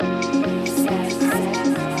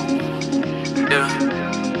Yeah.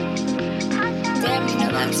 Damn, you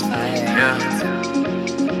know that's fire. Yeah.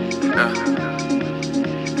 Yeah.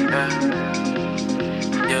 Yeah.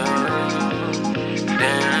 Yeah.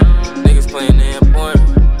 Damn. Niggas playing the important.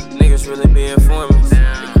 Niggas really be informants.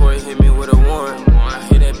 The court hit me with a warrant. I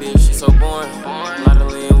hear that bitch, she so boring. A lot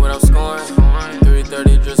of lean what I'm scoring.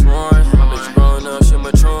 330 just roaring. My bitch growing up, she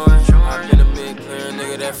maturing. I been a mid clear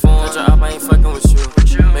nigga that form. Touch her up, I ain't fucking with you.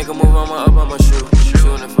 Make a move, I'ma up, I'ma shoot. She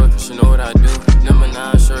wanna fuck, she know what I do. Number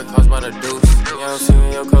 9 shirt cost by the deuce. Yeah, I'm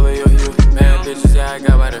seeing your color, your hue. Bad bitches, yeah, I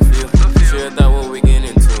got by the few. She thought what we getting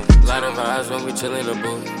into. Lot of eyes when we chill in the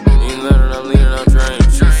booth. Ain't let her, I'm leaning, I'm drained.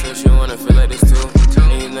 She said she wanna feel like this too.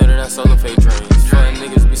 Ain't let her, that solo fake drains. Fuck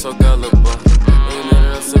niggas be so gullible. Ain't let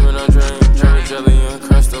her, I'm sipping on drain. Cherry jelly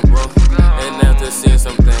uncrustable. And after seeing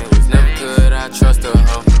some things, never could I trust a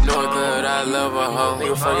hoe. Nor could I love a hoe.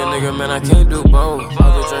 Nigga fucking nigga, man, I can't do both.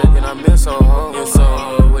 All the drinking, I miss so hoe. Get so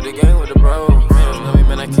hoe with the gang with the bros. Fans know me,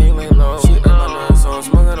 man, I can't lay low. She up my nerves, so I'm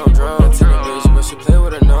smoking on drugs. Tell a bitch, but she play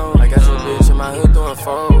with her nose. I got your bitch in my hood throwing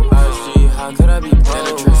foes. IG, how could I be broke? And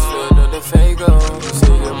the tricks filled up the Fago. You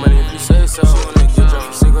say you get money if you say so. She wanna get drunk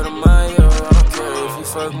for Cinco de Mayo. I don't care if you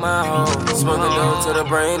fuck my hoe. Smoking dope to the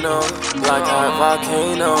brain, though. Like a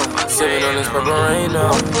volcano. Sipping on this purple rain,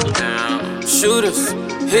 though. Shooters,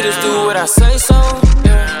 hitters do what I say so.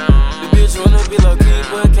 Yeah. The bitch wanna be low key,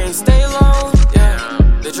 but can't stay low. Yeah.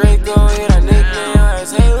 The Draco hit our nickname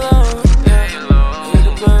as Halo. Yeah. Hit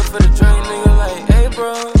the blood for the drink, nigga, like, hey,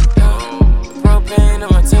 bro. Yeah. The propane in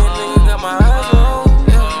my tank, nigga, got my eyes low.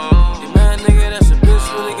 Yeah. You mad, nigga, that's a bitch,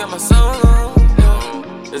 really got my soul low.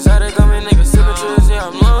 Yeah. It's how they got me, nigga, signatures, yeah,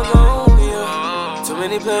 I'm long gone. Yeah. Too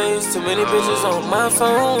many plays, too many bitches on my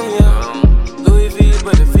phone, yeah. Louis V,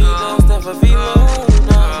 but the V don't stand for V-Lo,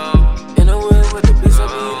 no. In the whip with the piece of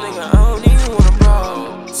me, nigga, I don't even wanna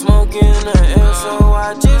brawl. Smoking the air, so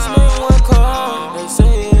I just made one call. They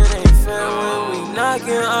say it ain't fair when we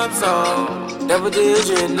knocking up so.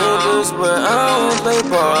 Double-digit numbers, but I don't play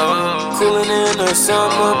ball. Cooling in the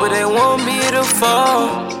summer, but they want me to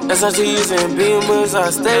fall. SRTs and Beamers,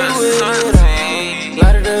 I stay with it all.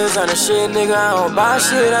 Lot of designer shit, nigga, I don't buy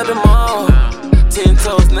shit at the mall. 10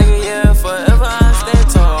 toes, nigga, yeah, forever I stand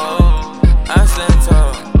tall. I stand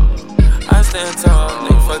tall. I stand tall.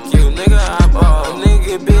 Nigga, fuck you, nigga, I ball.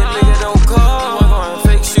 Nigga, big nigga, don't call. Walk on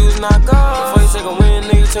fake shoes, knock off. Before you take a win,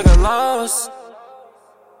 nigga, take a loss.